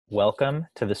Welcome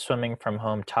to the Swimming from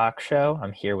Home talk show.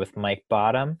 I'm here with Mike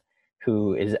Bottom,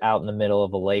 who is out in the middle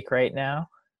of a lake right now.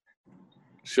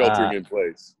 Sheltering in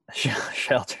place.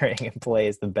 Sheltering in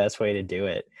place, the best way to do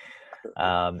it.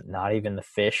 Not even the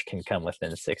fish can come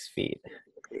within 6 feet.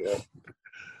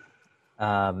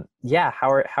 Yeah.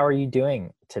 How are you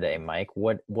doing today, Mike?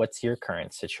 What's your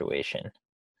current situation?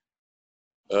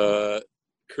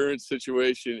 Current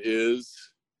situation is,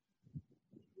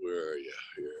 where are you?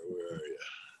 Where are you?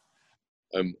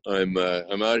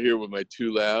 I'm out here with my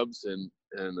two labs and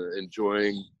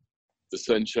enjoying the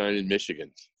sunshine in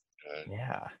Michigan.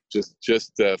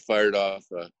 Just fired off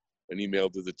an email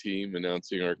to the team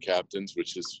announcing our captains,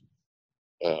 which is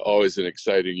always an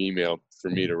exciting email for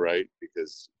me to write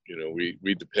because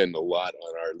we depend a lot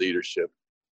on our leadership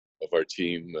of our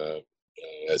team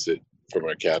from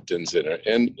our captains and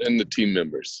the team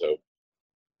members. So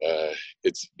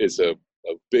it's a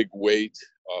big weight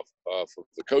off of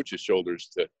the coach's shoulders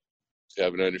to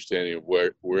have an understanding of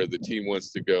where the team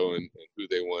wants to go and who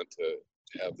they want to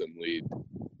have them lead.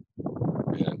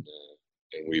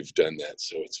 And we've done that,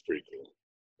 so it's pretty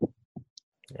cool.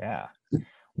 Yeah.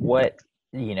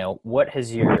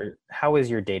 How has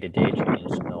your day-to-day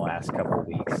changed in the last couple of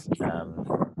weeks?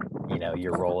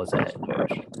 Your role as a head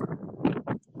coach.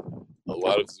 A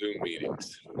lot of Zoom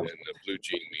meetings and Blue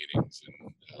Jean meetings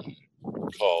and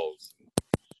calls.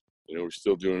 We're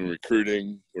still doing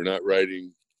recruiting. We're not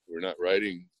writing. We're not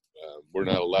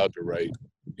allowed to write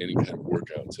any kind of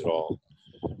workouts at all.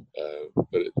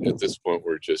 But at this point,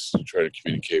 we're just trying to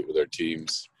communicate with our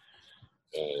teams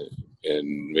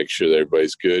and make sure that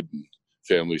everybody's good and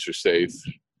families are safe.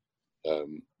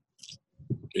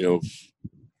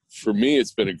 For me,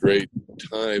 it's been a great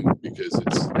time because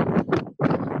it's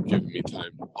given me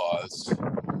time to pause,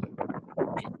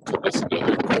 to listen to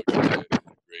other coaches. I had a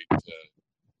great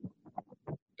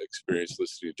experience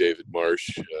listening to David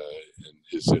Marsh and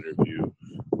his interview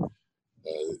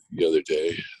the other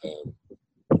day.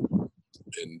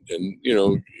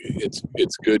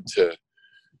 It's good to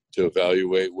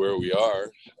evaluate where we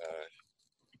are,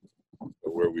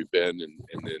 or where we've been,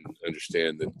 and then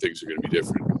understand that things are going to be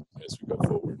different as we go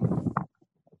forward.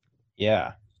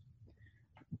 Yeah.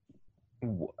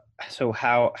 So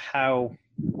how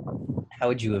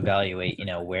would you evaluate,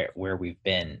 where we've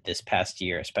been this past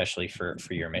year, especially for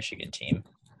your Michigan team?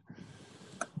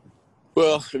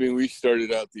 Well, we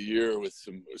started out the year with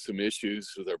some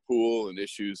issues with our pool and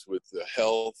issues with the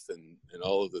health and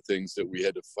all of the things that we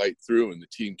had to fight through, and the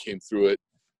team came through it,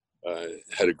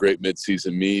 had a great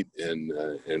midseason meet and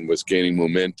was gaining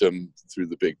momentum through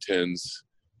the Big Tens,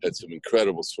 had some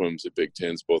incredible swims at Big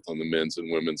Tens, both on the men's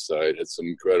and women's side, had some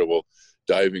incredible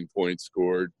diving points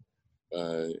scored.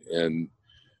 Then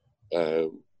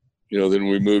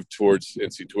we moved towards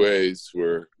NC2As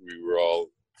where we were all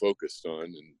focused on,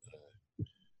 and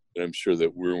I'm sure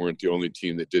that we weren't the only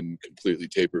team that didn't completely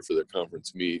taper for their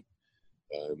conference meet.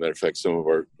 Matter of fact, some of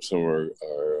our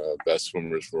best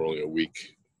swimmers were only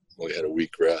had a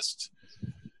week rest.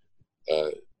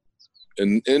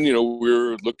 And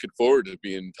we're looking forward to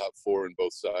being top four in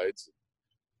both sides.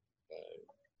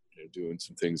 Doing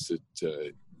some things that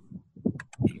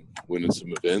winning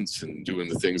some events and doing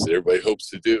the things that everybody hopes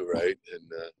to do, right?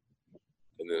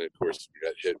 And then of course we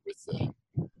got hit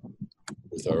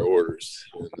with our orders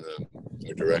and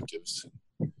our directives,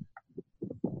 and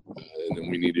then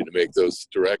we needed to make those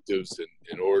directives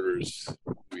and orders.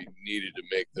 We needed to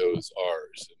make those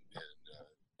ours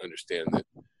and understand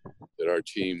that our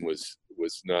team was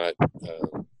not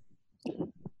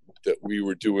that we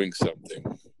were doing something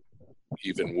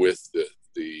even with the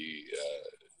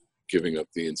giving up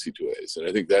the NC2As. And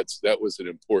I think that was an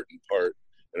important part,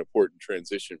 an important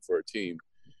transition for our team,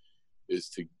 is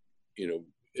to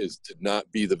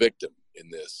not be the victim in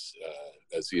this,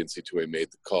 as the NC2A made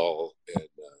the call and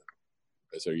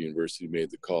as our university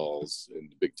made the calls and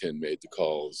the Big Ten made the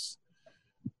calls,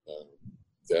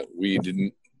 that we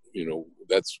didn't,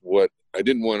 that's what I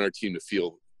didn't want our team to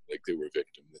feel like they were a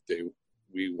victim, that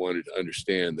we wanted to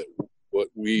understand that what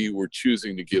we were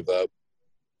choosing to give up,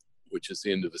 which is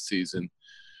the end of the season,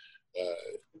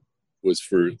 was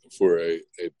for a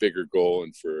bigger goal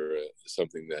and for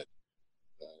something that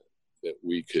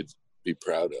we could be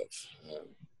proud of.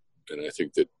 And I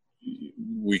think that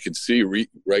we can see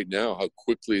right now how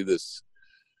quickly this,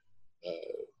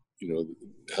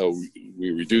 how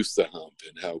we reduced the hump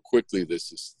and how quickly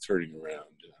this is turning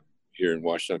around. Here in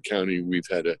Washington County, we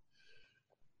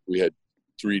had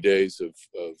 3 days of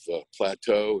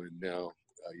plateau, and now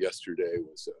yesterday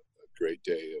was a great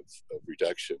day of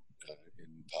reduction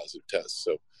in positive tests.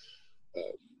 So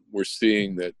we're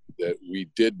seeing that we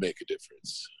did make a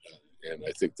difference and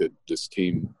I think that this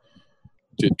team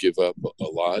did give up a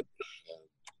lot.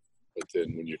 But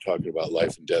then when you're talking about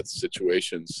life and death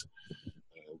situations,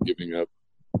 giving up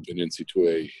an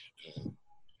NC2A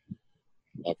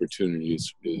opportunity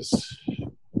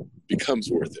becomes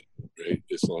worth it, right?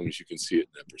 As long as you can see it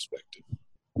in that perspective.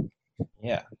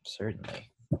 Yeah, certainly.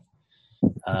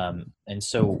 And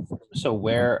so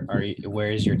where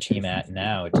is your team at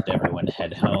now? Did everyone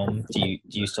head home? Do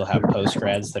you still have post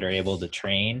grads that are able to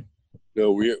train?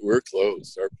 No, we're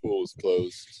closed. Our pool is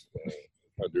closed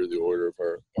under the order of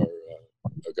our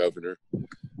governor.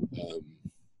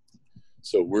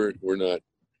 So we're not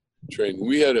training.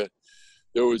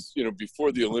 There was,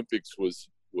 before the Olympics was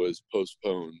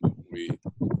postponed, we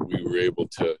were able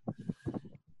to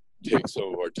take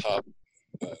some of our top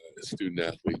student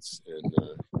athletes and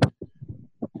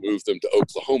move them to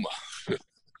Oklahoma.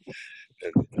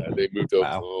 And they moved to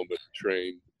Wow. Oklahoma to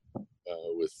train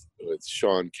with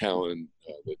Sean Callan,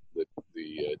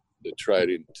 the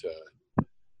Trident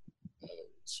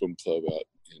swim club out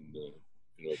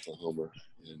in Oklahoma.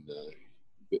 And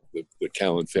the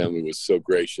Callan family was so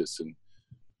gracious, and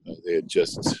they had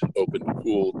just opened the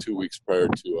pool 2 weeks prior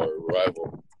to our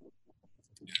arrival.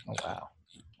 Oh, wow.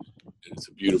 And it's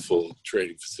a beautiful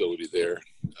training facility there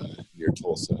near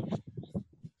Tulsa.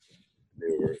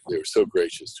 They were so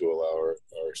gracious to allow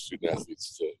our student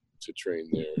athletes to train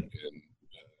there, and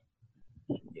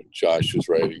Josh was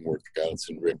writing workouts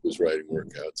and Rick was writing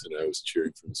workouts, and I was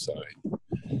cheering from the side,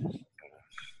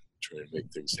 trying to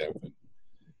make things happen.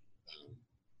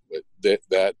 But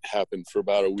that happened for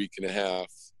about a week and a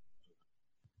half,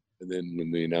 and then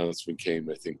when the announcement came,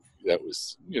 I think that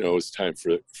was it was time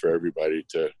for everybody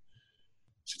to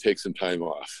take some time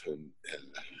off and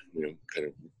kind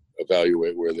of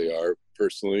evaluate where they are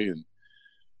personally and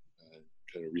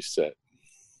kind of reset.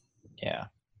 Yeah.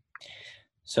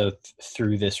 So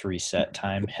through this reset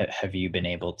time, have you been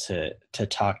able to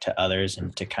talk to others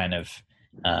and to kind of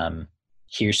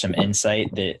hear some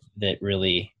insight that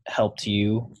really helped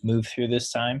you move through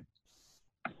this time?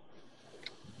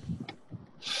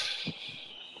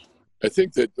 I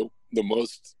think that the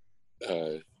most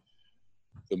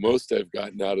I've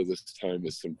gotten out of this time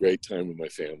is some great time with my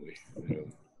family,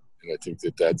 and I think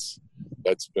that's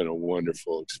been a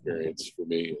wonderful experience for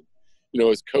me. And,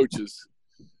 as coaches,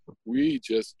 we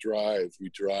just drive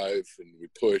and we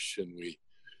push, and we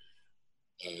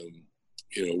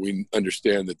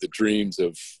understand that the dreams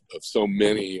of so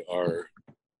many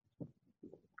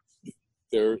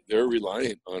they're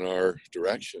reliant on our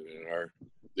direction and our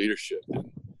leadership.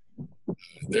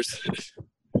 And there's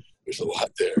a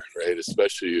lot there, right?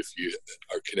 Especially if you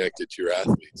are connected to your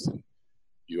athletes and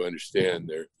you understand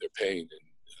their pain. And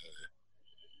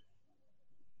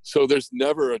so there's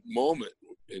never a moment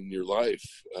in your life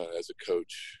as a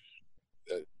coach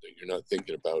that you're not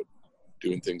thinking about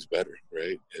doing things better,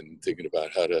 right? And thinking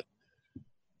about how to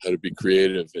be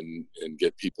creative and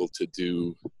get people to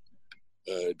do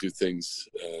things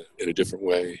in a different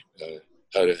way,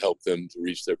 how to help them to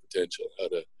reach their potential, how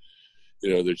to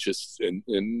there's just and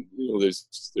there's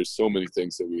so many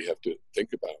things that we have to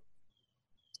think about.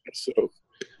 So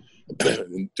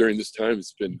during this time,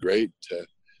 it's been great.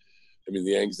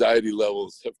 The anxiety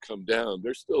levels have come down.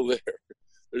 They're still there.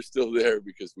 They're still there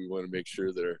because we want to make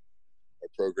sure that our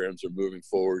programs are moving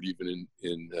forward, even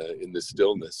in the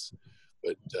stillness.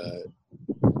 But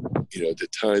the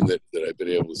time that I've been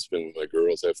able to spend with my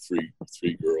girls, I have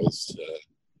three girls.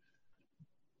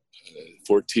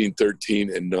 14,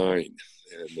 13, and 9,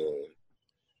 and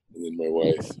then my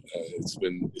wife. It's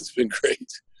been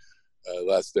great.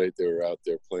 Last night they were out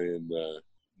there playing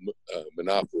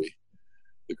Monopoly.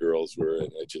 The girls were,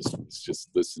 and I was just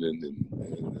listening, and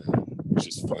it was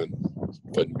just fun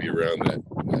to be around that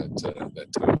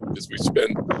time, because we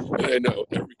spend, and I know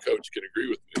every coach can agree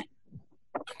with me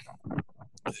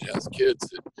that has kids,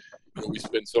 that we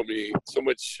spend so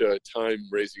much time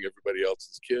raising everybody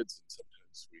else's kids, and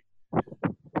sometimes we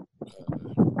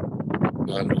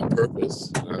not on purpose,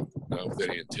 not with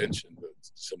any intention, but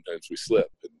sometimes we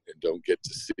slip and don't get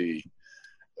to see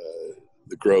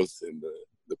the growth and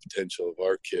the potential of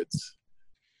our kids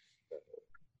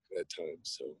at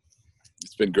times. So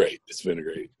it's been great. It's been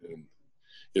great, and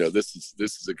this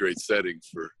is a great setting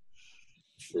for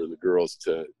the girls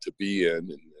to be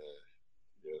in. And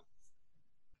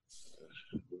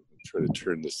I'm trying to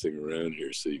turn this thing around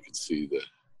here so you can see the.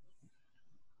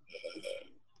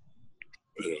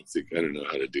 I don't know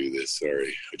how to do this.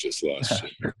 Sorry, I just lost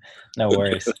you. No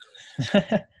worries.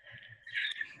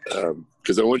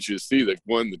 Because I want you to see the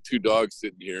two dogs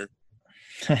sitting here,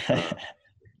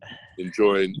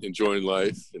 enjoying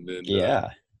life, and then yeah,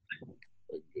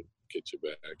 get you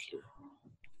back here.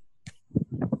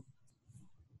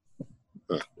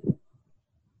 Huh.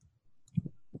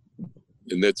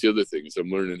 And that's the other thing, is I'm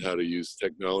learning how to use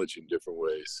technology in different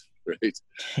ways, right?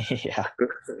 Yeah.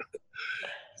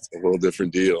 It's a whole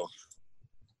different deal.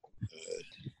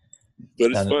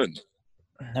 But it's No, fun.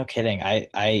 no kidding. I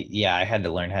had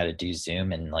to learn how to do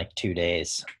Zoom in like 2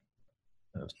 days.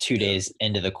 2 days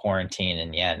into the quarantine,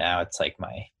 and yeah, now it's like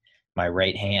my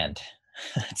right hand.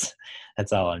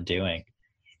 that's all I'm doing.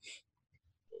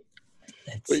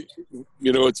 But,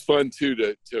 you know, it's fun too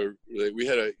to we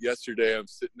had yesterday I'm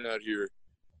sitting out here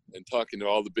and talking to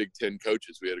all the Big Ten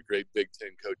coaches. We had a great Big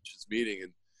Ten coaches meeting,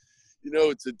 and you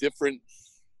know, it's a different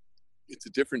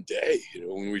day. You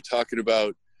know, when we're talking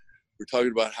about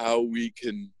how we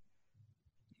can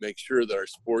make sure that our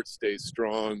sport stays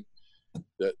strong,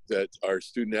 that our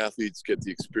student athletes get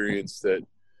the experience that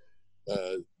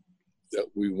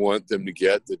we want them to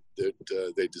get, that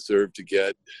they deserve to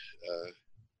get.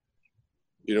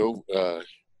 You know,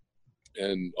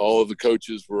 and all of the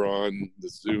coaches were on the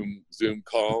Zoom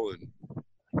call, and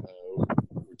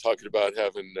we're talking about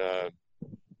having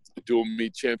dual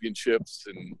meet championships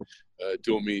and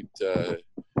dual meet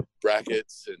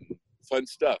brackets and fun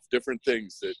stuff, different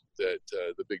things that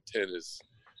the Big Ten is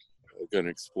going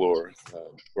to explore.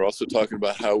 We're also talking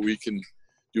about how we can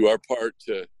do our part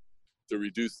to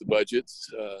reduce the budgets,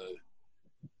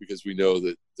 because we know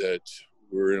that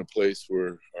we're in a place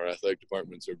where our athletic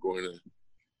departments are going to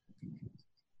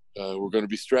we're going to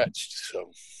be stretched.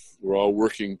 So we're all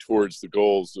working towards the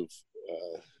goals of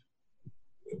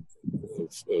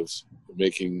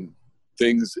making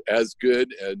things as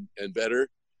good and better,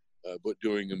 but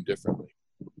doing them differently.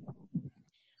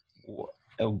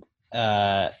 Do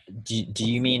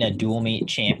you mean a dual meet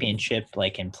championship,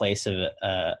 like in place of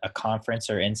a conference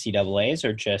or NCAAs,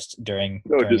 or just during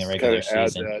the regular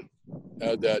season?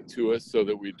 Add that to us so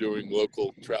that we're doing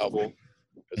local travel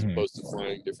as opposed to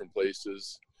flying different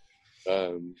places,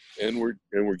 and we're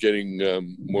getting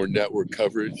more network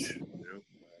coverage.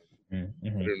 You know? I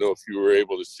don't know if you were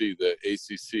able to see the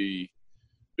ACC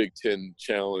Big Ten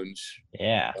Challenge,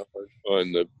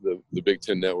 on the Big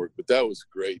Ten Network, but that was a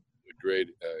great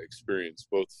experience,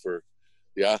 both for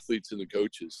the athletes and the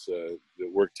coaches that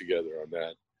work together on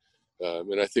that.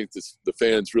 And I think the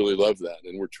fans really love that,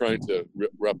 and we're trying to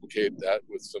replicate that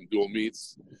with some dual meet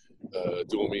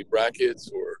brackets,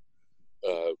 or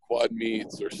quad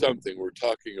meets or something. We're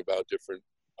talking about different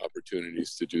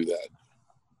opportunities to do that.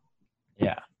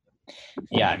 Yeah.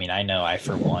 I mean, I know I,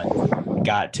 for one,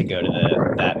 got to go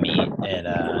to that meet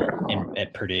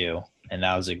at Purdue, and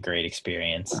that was a great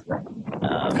experience.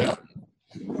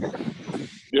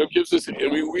 You know, it gives us. I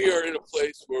mean, we are in a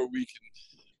place where we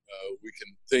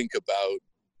can think about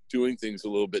doing things a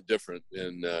little bit different,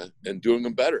 and doing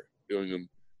them better, doing them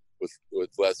with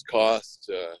less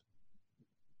cost,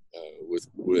 with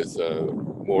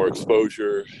more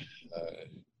exposure,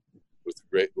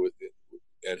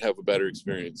 and have a better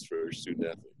experience for student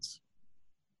athletes.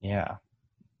 Yeah.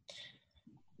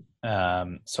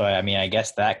 So I mean, I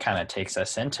guess that kind of takes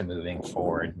us into moving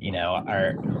forward. You know,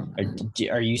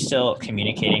 are you still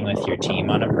communicating with your team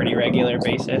on a pretty regular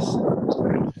basis?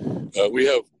 We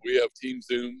have team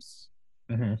Zooms.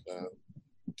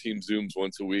 Team Zooms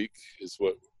once a week is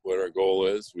what our goal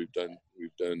is. We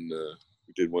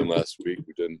did one last week.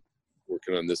 We've been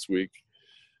working on this week.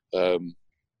 You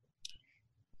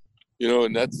know,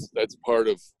 and that's part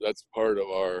of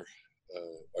our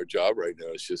job right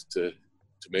now, is just to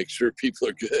make sure people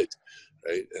are good,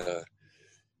 right?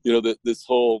 You know, this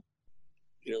whole,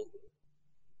 you know,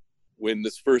 when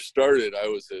this first started, I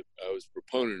was a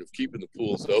proponent of keeping the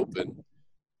pools open,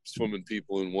 swimming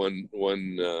people in one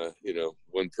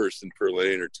person per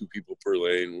lane or two people per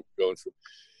lane, going from,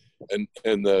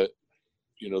 and the,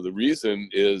 you know, the reason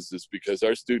is because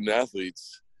our student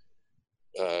athletes,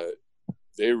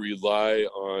 they rely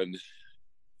on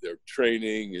their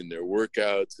training and their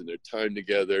workouts and their time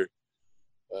together.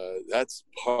 That's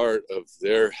part of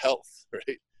their health,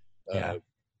 right?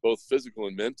 Both physical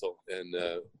and mental, and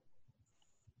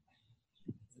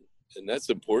that's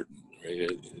important,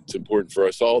 right? It's important for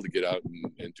us all to get out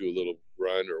and do a little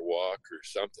run or walk or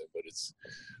something, but it's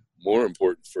more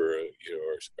important for you know,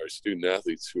 our student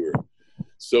athletes who are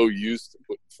so used to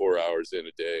putting 4 hours in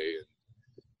a day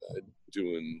and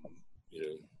doing, you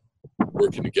know,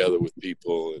 working together with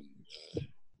people, and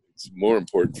it's more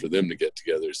important for them to get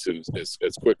together as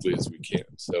quickly as we can.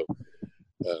 So,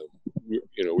 you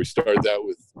know, we started that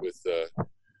with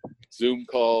Zoom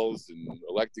calls and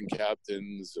electing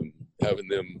captains and having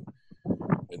them,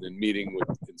 and then meeting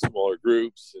in smaller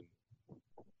groups,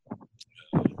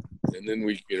 and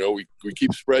we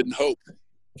keep spreading hope,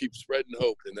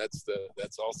 and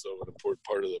that's also an important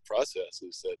part of the process,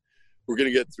 is that we're going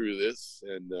to get through this,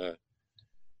 and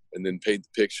then paint the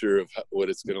picture of what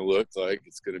it's going to look like.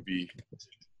 It's going to be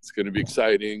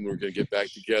exciting. We're going to get back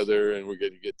together, and we're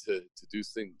going to get to do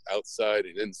things outside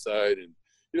and inside, and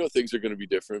things are going to be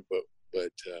different, but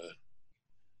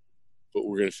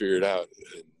we're going to figure it out,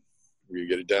 and we're going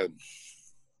to get it done.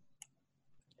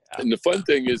 And the fun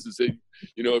thing is that,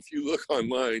 if you look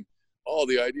online, all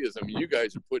the ideas, I mean, you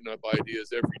guys are putting up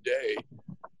ideas every day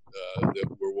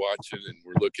that we're watching and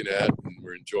we're looking at and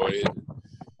we're enjoying,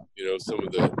 some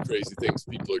of the crazy things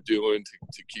people are doing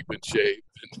to keep in shape,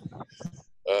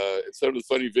 and some of the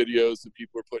funny videos that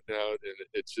people are putting out. And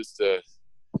it's just, I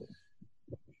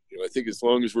think as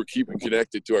long as we're keeping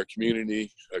connected to our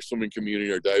community, our swimming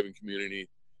community, our diving community,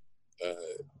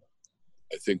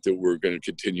 I think that we're going to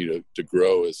continue to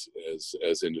grow as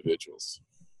individuals.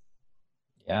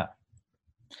 Yeah.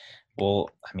 Well,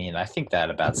 I mean, I think that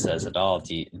about says it all.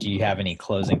 Do you have any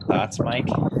closing thoughts, Mike?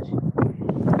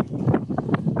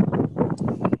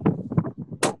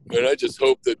 And I just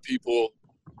hope that people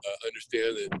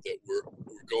understand that we're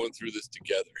going through this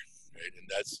together, right? And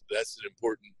that's an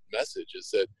important message,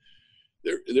 is that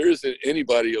there isn't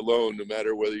anybody alone, no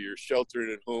matter whether you're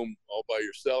sheltering at home all by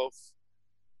yourself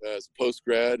as a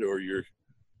post-grad, or you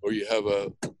have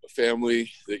a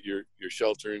family that you're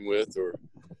sheltering with, or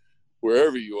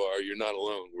wherever you are, you're not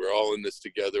alone. We're all in this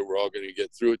together. We're all going to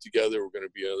get through it together. We're going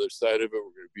to be on the other side of it. We're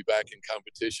going to be back in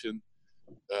competition.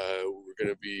 We're going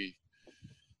to be,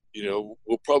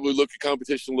 we'll probably look at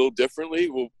competition a little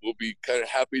differently. We'll be kind of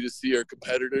happy to see our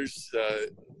competitors a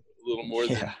little more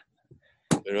than,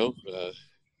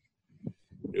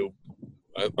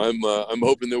 I'm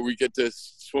hoping that we get to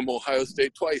swim Ohio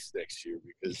State twice next year,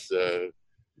 because,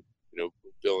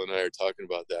 Bill and I are talking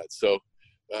about that. So,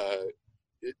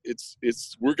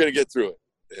 we're going to get through it,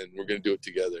 and we're going to do it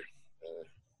together.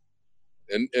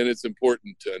 And it's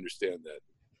important to understand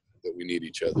that we need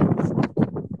each other.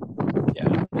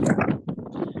 Yeah.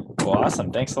 Well,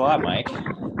 awesome. Thanks a lot, Mike.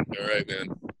 All right, man.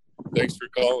 Thanks for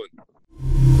calling.